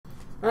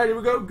All right, here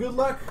we go. Good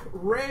luck,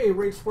 Ray.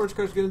 Ray Sports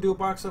Cards going to do a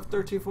box of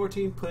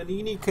 13-14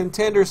 Panini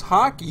Contenders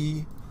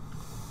Hockey.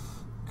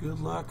 Good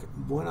luck.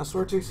 Buena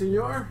suerte,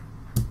 senor.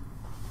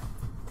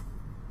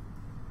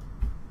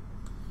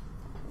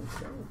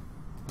 Okay.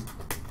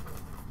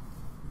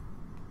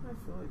 I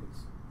feel like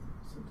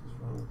something's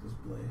wrong with this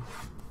blade.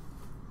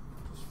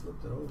 Just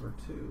flipped it over,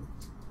 too.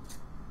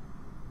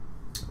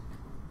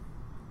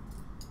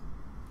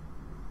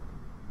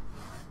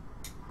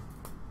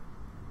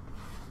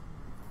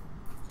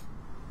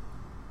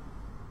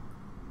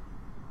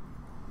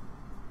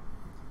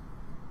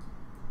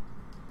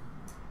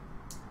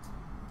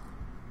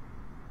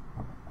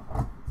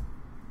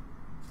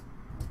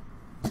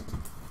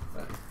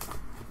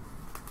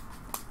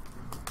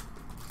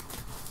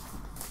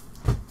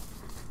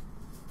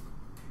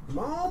 Come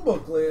on,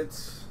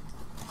 booklets.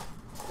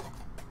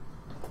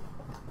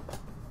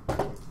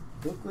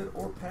 Booklet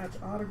or patch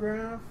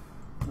autograph.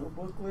 No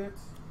booklet.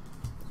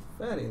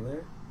 Fatty in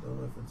there. Don't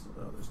know if it's.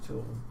 Oh, there's two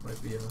of them.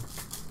 Might be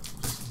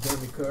just a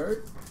dummy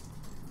card.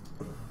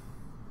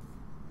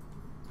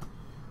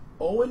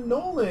 Owen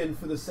Nolan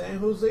for the San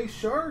Jose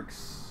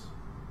Sharks.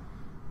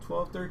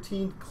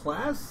 12-13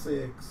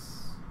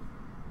 Classics.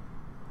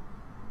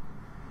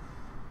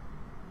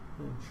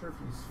 And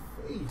Chirpy's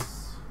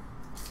face.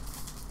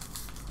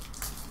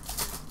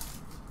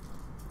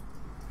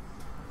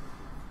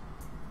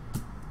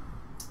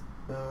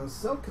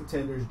 Cell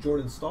Contenders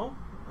Jordan Staal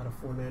out of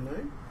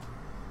 499.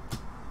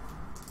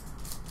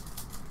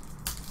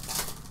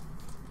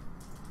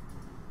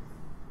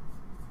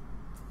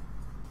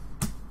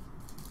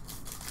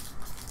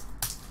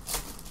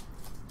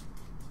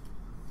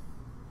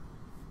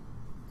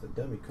 It's a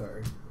dummy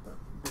card.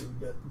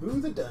 Boo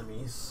the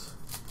dummies.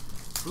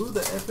 Boo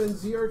the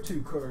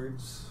FNZR2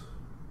 cards.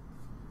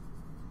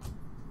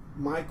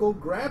 Michael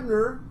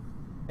Grabner,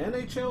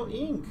 NHL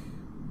Inc.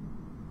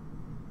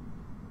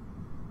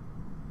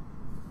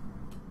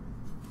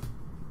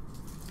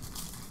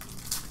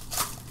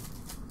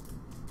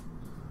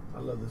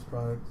 I love this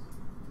product.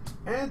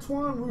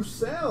 Antoine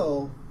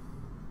Roussel.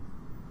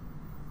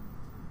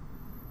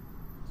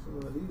 Some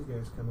of these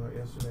guys come out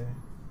yesterday.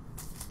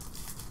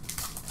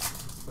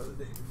 Or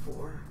the day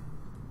before.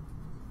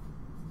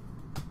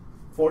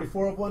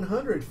 44 of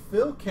 100.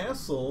 Phil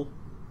Kessel.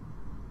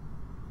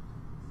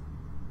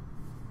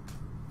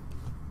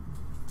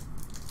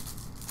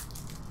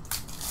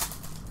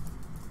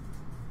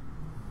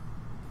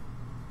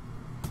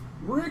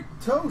 Rick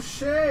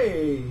Touche.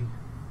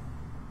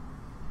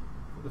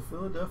 The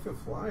Philadelphia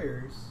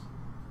Flyers.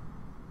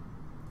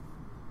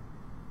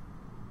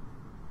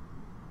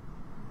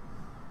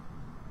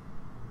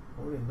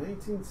 Born in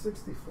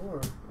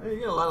 1964. Hey,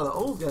 you got a lot of the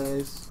old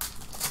guys.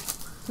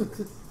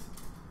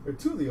 Or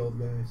two of the old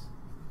guys.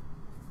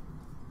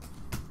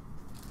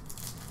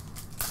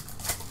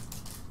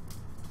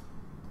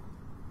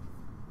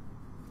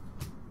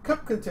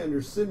 Cup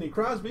Contenders Sidney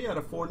Crosby out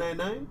of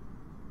 499.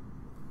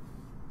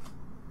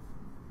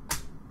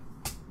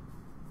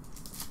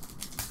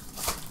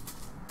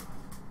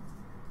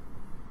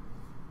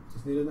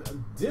 Need a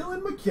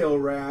Dylan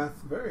McIlrath,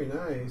 very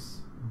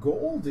nice.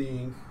 Gold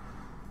ink,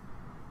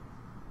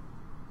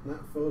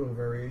 not photo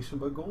variation,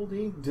 but gold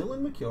ink.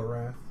 Dylan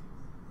McIlrath.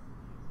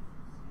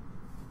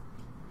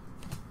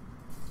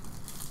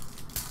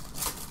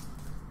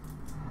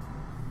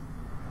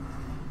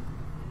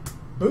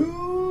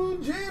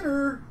 Boone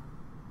Jenner,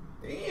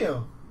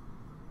 damn.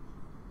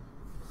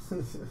 How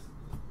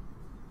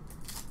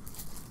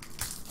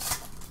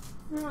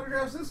many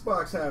autographs this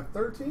box have?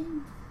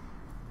 13.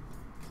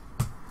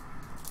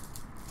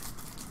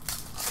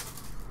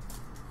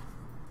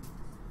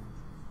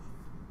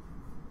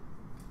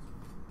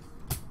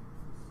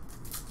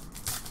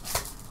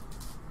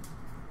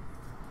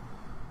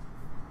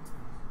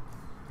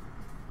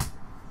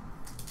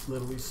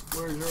 Literally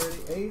splurged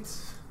already. 8.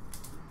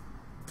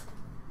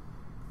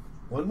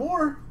 One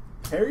more.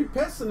 Harry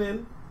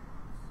Pessinen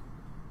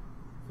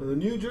for the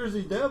New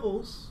Jersey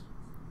Devils.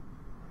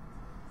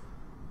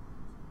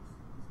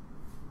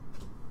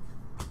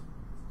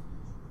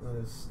 That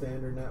is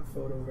standard, not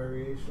photo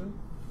variation.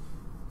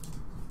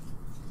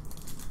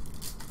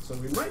 So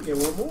we might get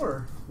one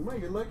more. We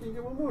might get lucky and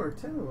get one more.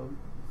 10 of them.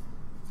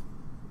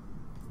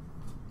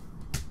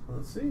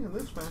 Let's see in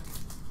this pack.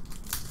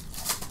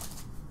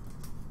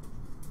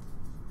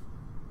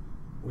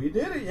 We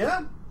did it,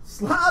 yeah.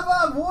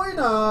 Slava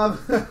Voinov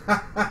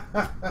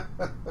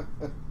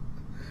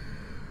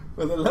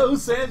for the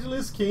Los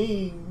Angeles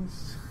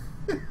Kings.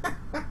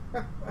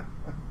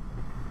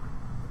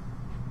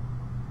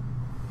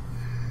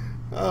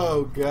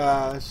 Oh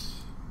gosh.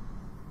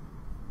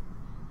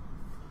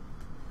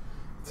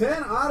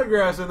 10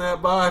 autographs in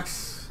that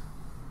box.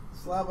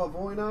 Slava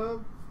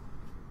Voinov,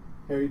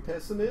 Harry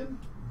Pessinen,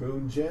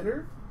 Boone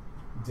Jenner,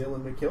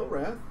 Dylan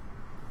McIlrath,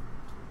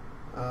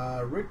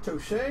 Rick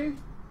Touche.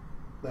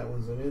 That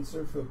one's an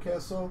insert. Phil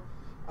Kessel,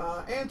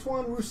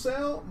 Antoine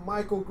Roussel,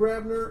 Michael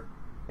Grabner,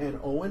 and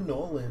Owen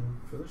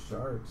Nolan for the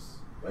Sharks.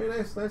 Very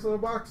nice, nice little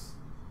box.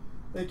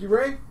 Thank you,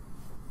 Ray.